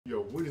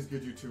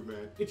good, YouTube,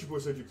 man? It's your boy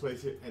Sergio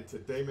Plays here, and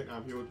today, man,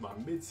 I'm here with my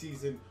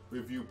mid-season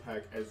review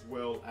pack as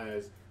well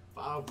as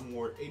 5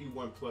 more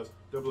 81 plus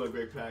double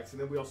upgrade packs, and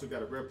then we also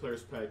got a rare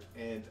players pack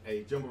and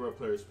a jumbo rare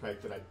players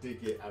pack that I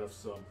did get out of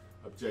some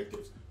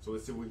objectives. So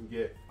let's see what we can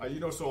get.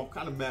 So I'm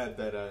kind of mad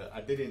that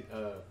I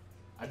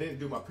didn't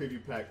do my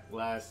preview pack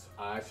last.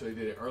 I actually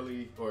did it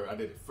early, or I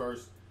did it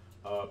first.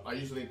 I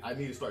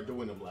need to start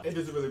doing them last. It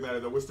doesn't really matter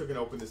though. We're still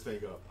gonna open this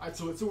thing up. All right,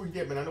 so let's see what we can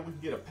get, man. I know we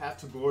can get a path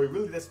to glory.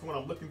 Really, that's what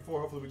I'm looking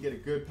for. Hopefully, we get a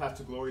good path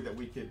to glory that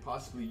we could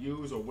possibly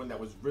use, or one that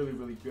was really,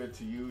 really good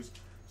to use.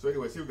 So,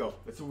 anyways, here we go.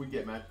 Let's see what we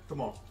get, man.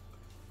 Come on.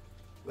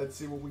 Let's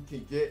see what we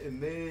can get in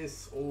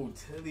this. Oh,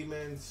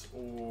 Tielemans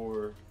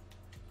or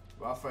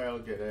Rafael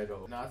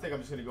Guerreiro. No, I think I'm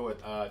just gonna go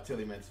with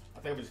Tielemans. I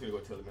think I'm just gonna go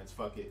with Tielemans.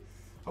 Fuck it.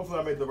 Hopefully,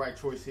 I made the right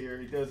choice here.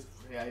 He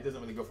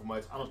doesn't really go for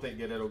much. I don't think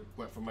Guerreiro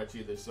went for much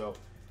either. So.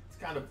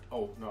 Kind of,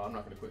 oh no, I'm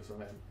not going to quit so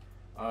bad.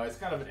 It's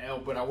kind of an L,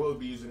 but I will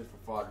be using it for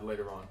fodder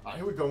later on.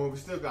 Here we go, man. We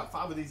still got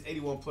 5 of these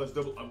 81 plus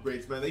double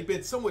upgrades, man. They've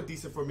been somewhat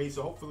decent for me,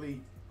 so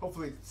hopefully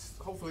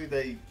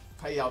they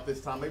pay out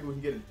this time. Maybe we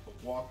can get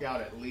a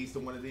walkout at least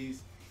on one of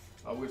these.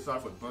 We're going to start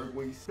off with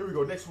Berghuis. Here we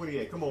go, next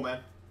 28. Come on, man.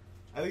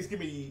 At least give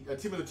me a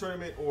team of the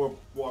tournament or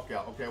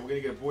walkout. Okay, we're going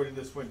to get a board in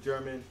this one.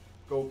 German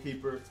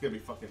goalkeeper. It's going to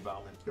be fucking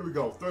Bauman. Here we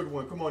go, third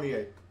one. Come on,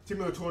 EA.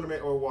 Team of the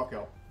tournament or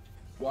walkout.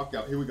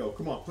 Walkout. Here we go.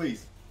 Come on,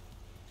 please.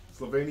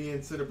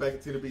 Slovenian center back.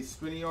 It's going to be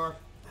Skriniar.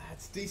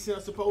 That's decent,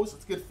 I suppose.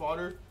 It's good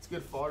fodder. It's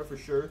good fodder for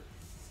sure.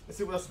 Let's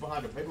see what else is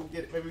behind him.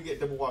 Maybe we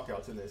get double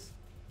walkouts in this.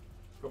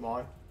 Come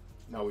on.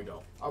 No, we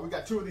don't. All right, we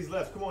got 2 of these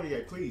left. Come on,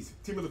 EA, please.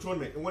 Team of the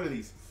tournament in one of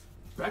these.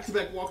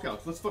 Back-to-back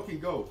walkouts. Let's fucking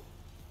go.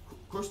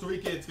 Costa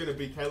Rica, it's going to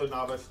be Keylor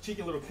Navas.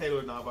 Cheeky little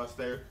Keylor Navas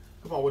there.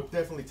 Come on, we'll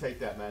definitely take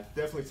that, man.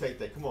 Definitely take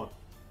that. Come on.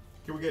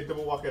 Can we get a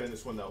double walkout in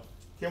this one, though?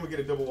 Can we get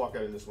a double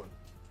walkout in this one?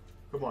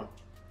 Come on.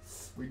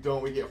 We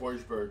don't. We get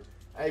Horsberg.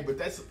 Hey, but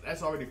that's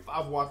already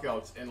 5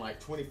 walkouts and like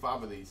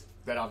 25 of these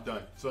that I've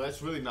done. So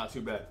that's really not too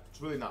bad. It's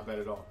really not bad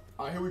at all.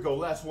 All right, here we go.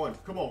 Last one.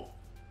 Come on.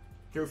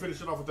 Can we finish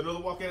it off with another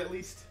walkout at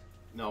least?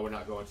 No, we're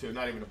not going to.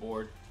 Not even a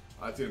board.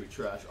 It's going to be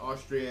trash.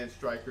 Austrian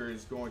striker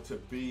is going to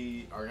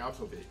be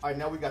Arnautovic. All right,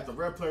 now we got the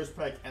Rare Players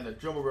Pack and the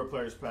Jumbo Rare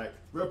Players Pack.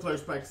 Rare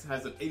Players Pack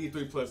has an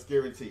 83 plus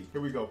guarantee.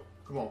 Here we go.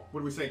 Come on.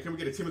 What are we saying? Can we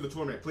get a team of the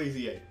tournament, please,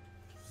 EA?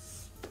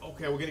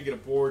 Okay, we're going to get a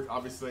board,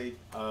 obviously.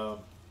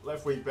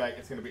 Left wing back,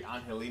 it's going to be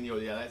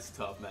Angelino. Yeah, that's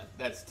tough, man.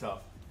 That's tough.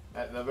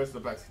 The rest of the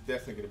back's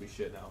definitely going to be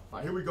shit now. All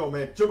right, here we go,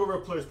 man. Jumbo Rare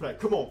Players Pack.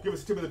 Come on, give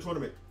us a team of the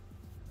tournament.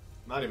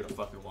 Not even a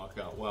fucking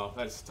walkout. Wow,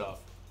 that's tough.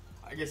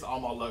 I guess all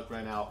my luck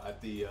ran out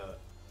at the...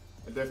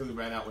 It definitely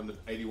ran out when the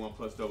 81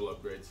 plus double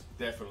upgrades.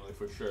 Definitely,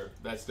 for sure.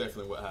 That's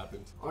definitely what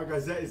happened. Alright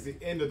guys, that is the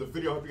end of the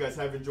video. I hope you guys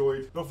have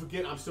enjoyed. Don't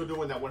forget, I'm still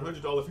doing that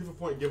 $100 FIFA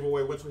point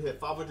giveaway once we hit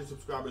 500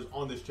 subscribers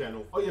on this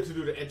channel. All you have to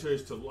do to enter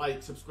is to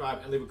like,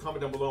 subscribe, and leave a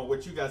comment down below on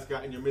what you guys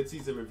got in your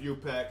mid-season review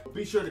pack.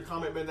 Be sure to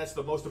comment, man. That's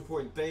the most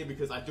important thing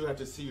because I do have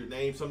to see your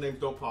name. Some names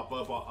don't pop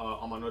up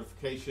on my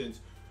notifications.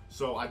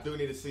 So I do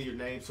need to see your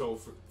name.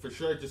 So for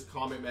sure, just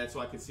comment, man,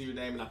 so I can see your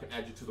name and I can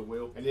add you to the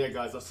wheel. And yeah,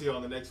 guys, I'll see you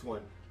on the next one.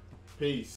 Peace.